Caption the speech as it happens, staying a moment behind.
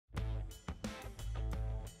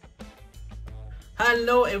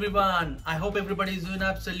Hello everyone, I hope everybody is doing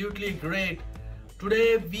absolutely great.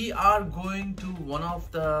 Today we are going to one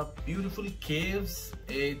of the beautiful caves.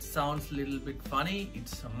 It sounds a little bit funny.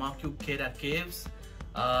 It's Maquoketa caves.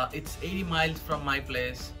 It's 80 miles from my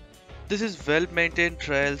place. This is well-maintained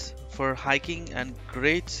trails for hiking and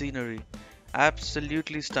great scenery.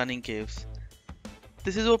 Absolutely stunning caves.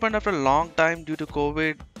 This is opened after a long time due to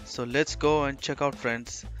COVID, so let's go and check out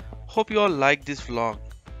friends. Hope you all like this vlog.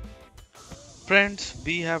 Friends,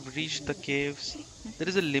 we have reached the caves. There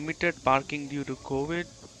is a limited parking due to COVID,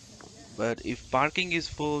 but if parking is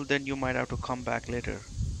full then you might have to come back later.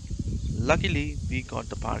 Luckily, we got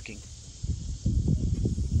the parking.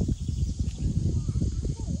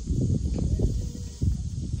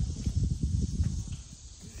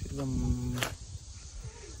 The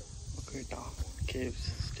Maquoketa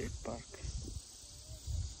Caves State Park.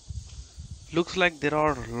 Looks like there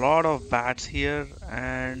are a lot of bats here,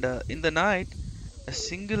 and in the night, a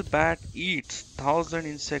single bat eats 1,000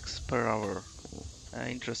 insects per hour.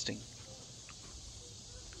 Interesting.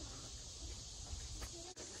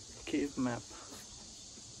 Cave map.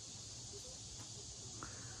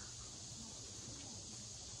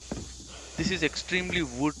 This is extremely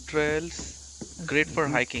wood trails, great for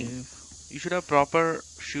hiking. You should have proper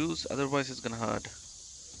shoes, otherwise it's gonna hurt.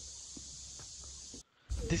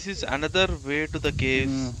 This is another way to the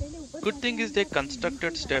caves. Good thing is they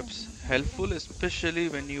constructed steps, helpful especially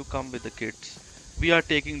when you come with the kids. We are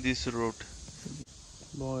taking this route.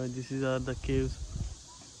 Boy, this is the caves.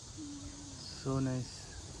 So nice.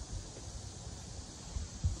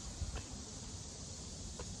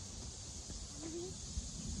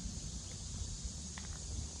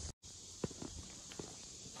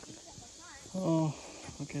 Oh,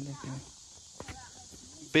 okay.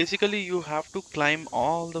 Basically, you have to climb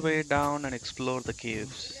all the way down and explore the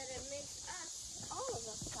caves.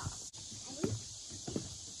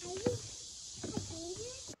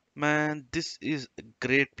 Man, this is a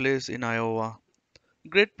great place in Iowa.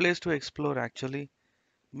 Great place to explore actually.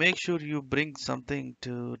 Make sure you bring something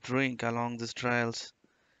to drink along these trails.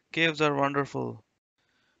 Caves are wonderful.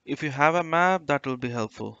 If you have a map, that will be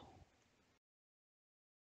helpful.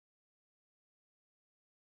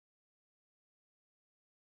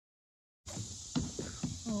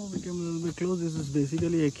 Oh, we came a little bit close. This is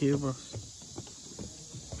basically a cave.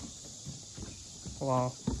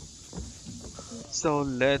 Wow. So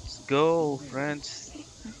let's go, friends.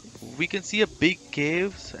 We can see a big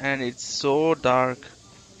cave and it's so dark.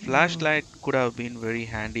 Flashlight could have been very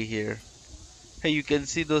handy here. Hey, you can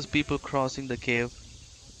see those people crossing the cave.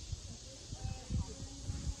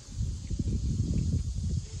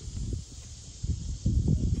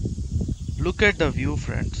 Look at the view,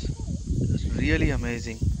 friends. It's really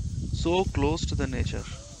amazing. So close to the nature.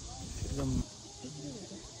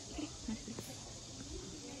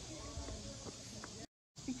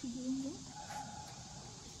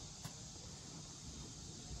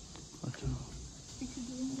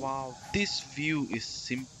 Wow, this view is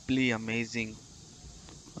simply amazing.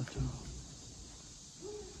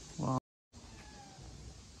 Wow.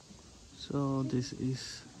 So this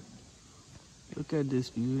is, look at this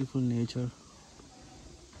beautiful nature.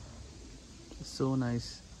 It's so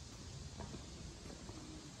nice.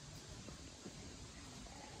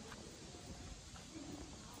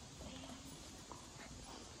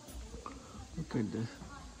 Look at this.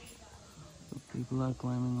 The people are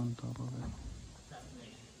climbing on top of it.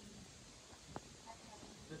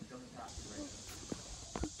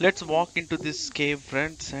 Let's walk into this cave,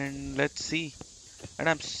 friends, and let's see. And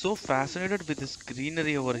I'm so fascinated with this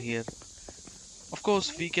greenery over here. Of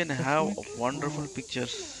course, we can have wonderful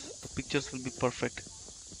pictures. The pictures will be perfect.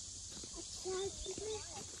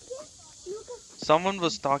 Someone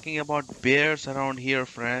was talking about bears around here,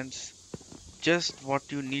 friends. Just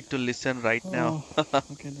what you need to listen right now.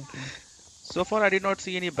 Okay. So far, I did not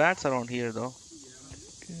see any bats around here, though.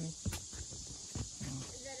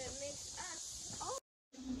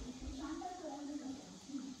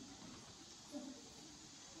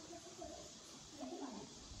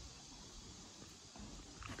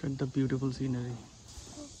 Look at the beautiful scenery.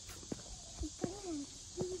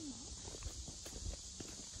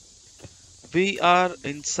 We are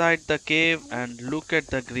inside the cave and look at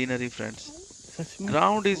the greenery, friends.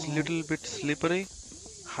 Ground is little bit slippery.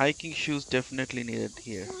 Hiking shoes definitely needed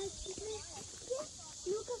here.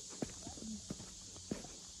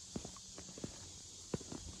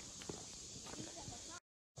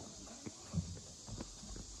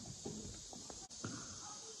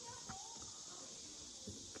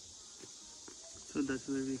 So that's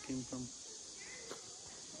where we came from.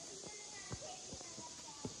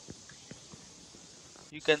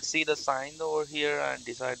 You can see the sign over here and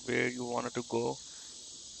decide where you wanted to go.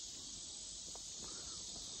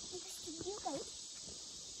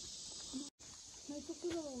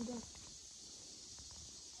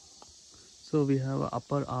 So we have an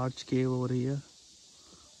upper arch cave over here.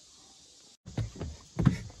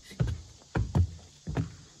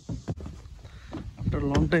 After a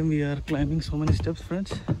long time we are climbing so many steps,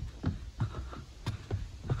 friends.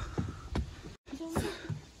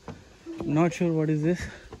 Not sure what is this,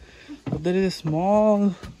 but there is a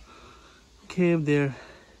small cave there.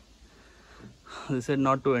 They said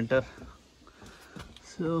not to enter.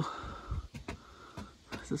 So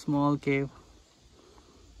it's a small cave.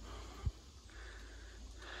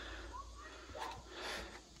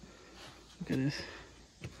 Look at this.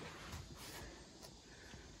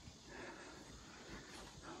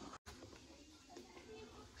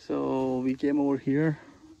 So we came over here.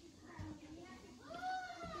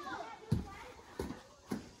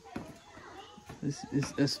 This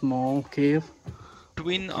is a small cave.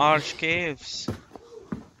 Twin Arch Caves.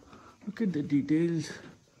 Look at the details.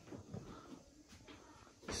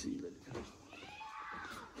 See,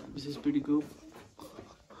 this is pretty cool.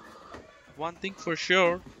 One thing for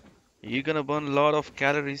sure, you're gonna burn a lot of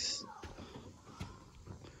calories.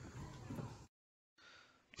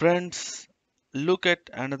 Friends, look at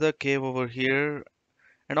another cave over here,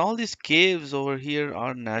 and all these caves over here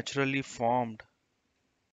are naturally formed.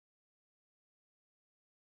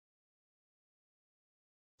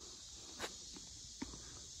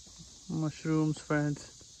 Mushrooms, friends.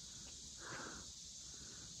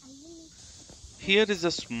 Here is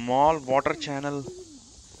a small water channel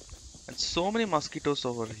and so many mosquitoes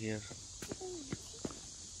over here.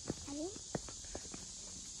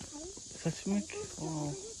 Such milk.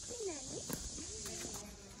 Wow.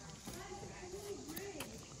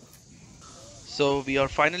 So we are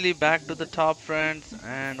finally back to the top, friends,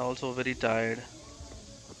 and also very tired.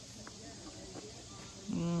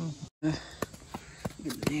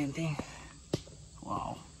 Look at the damn thing.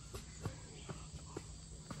 Wow.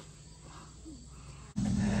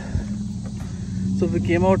 So we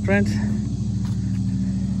came out, friends.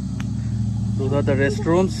 Those are the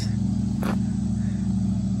restrooms.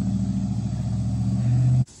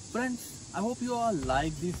 Friends, I hope you all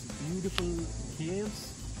like these beautiful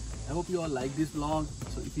caves. I hope you all like this vlog.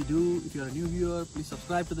 So if you do, if you are a new viewer, please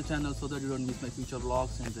subscribe to the channel so that you don't miss my future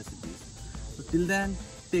vlogs and recipes. So till then,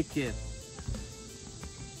 take care.